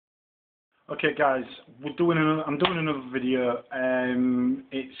Okay guys, I'm doing another video.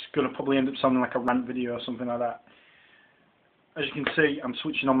 It's going to probably end up sounding like a rant video or something like that. As you can see, I'm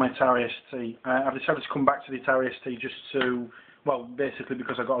switching on my Atari ST. I've decided to come back to the Atari ST just to, well, basically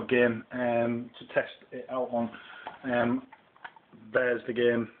because I got a game to test it out on. There's the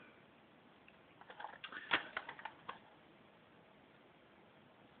game.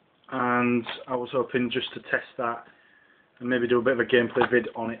 And I was hoping just to test that and maybe do a bit of a gameplay vid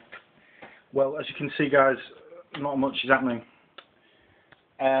on it. Well, as you can see guys, not much is happening.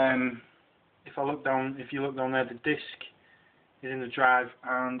 If you look down there, the disc is in the drive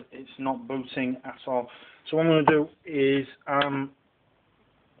and it's not booting at all. So what I'm going to do is I'm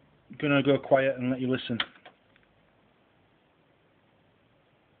going to go quiet and let you listen.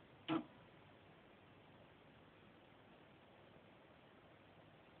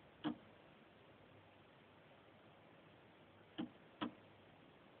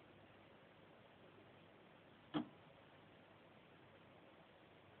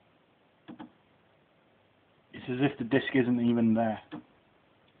 It's as if the disc isn't even there.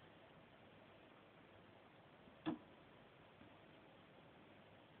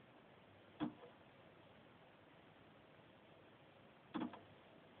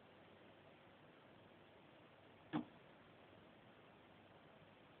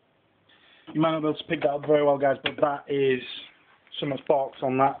 You might not be able to pick that up very well guys, but that is some sparks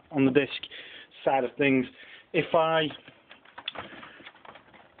on the disc side of things. If I,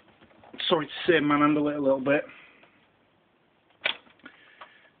 sorry to say, manhandle it a little bit,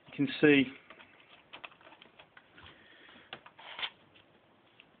 you can see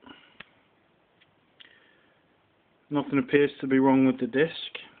nothing appears to be wrong with the disc.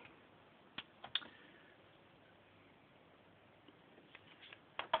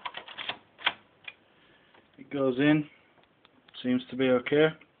 It goes in, seems to be okay.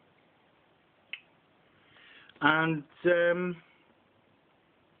 And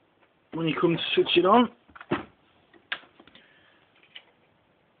when you come to switch it on,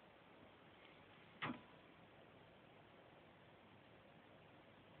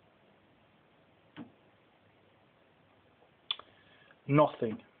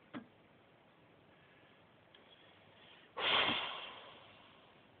 nothing.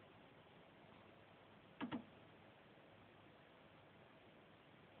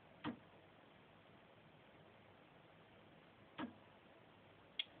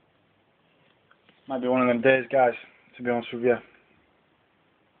 Might be one of them days, guys, to be honest with you.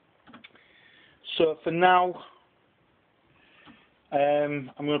 So for now, I'm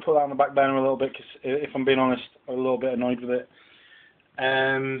going to put that on the back burner a little bit because, if I'm being honest, I'm a little bit annoyed with it.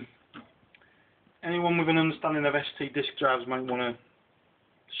 Anyone with an understanding of ST disk drives might want to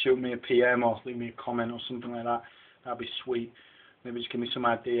shoot me a PM or leave me a comment or something like that. That'd be sweet. Maybe just give me some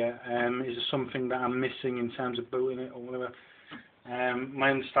idea. Is there something that I'm missing in terms of booting it or whatever?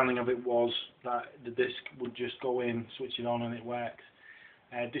 My understanding of it was that the disc would just go in, switch it on, and it works.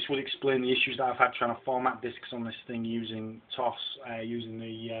 This would explain the issues that I've had trying to format discs on this thing using TOS, using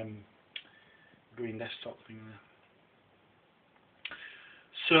the green desktop thing there.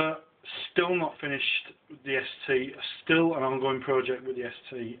 So, still not finished with the ST. Still an ongoing project with the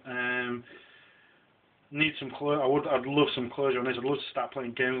ST. Need some closure. I'd love some closure on this. I'd love to start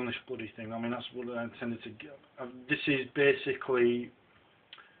playing games on this bloody thing. I mean, that's what I intended to get. This is basically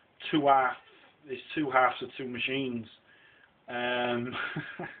two halves. It's two halves of two machines. You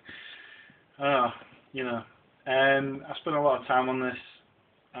know. I spent a lot of time on this.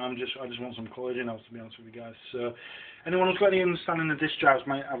 I just want some closure now, to be honest with you guys. So, anyone who's got any understanding of disk drives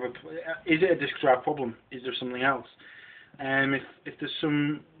might have is it a disk drive problem? Is there something else? If there's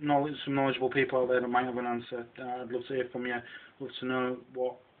some knowledgeable people out there that might have an answer, I'd love to hear from you. Love to know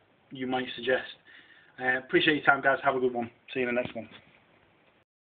what you might suggest. Appreciate your time, guys. Have a good one. See you in the next one.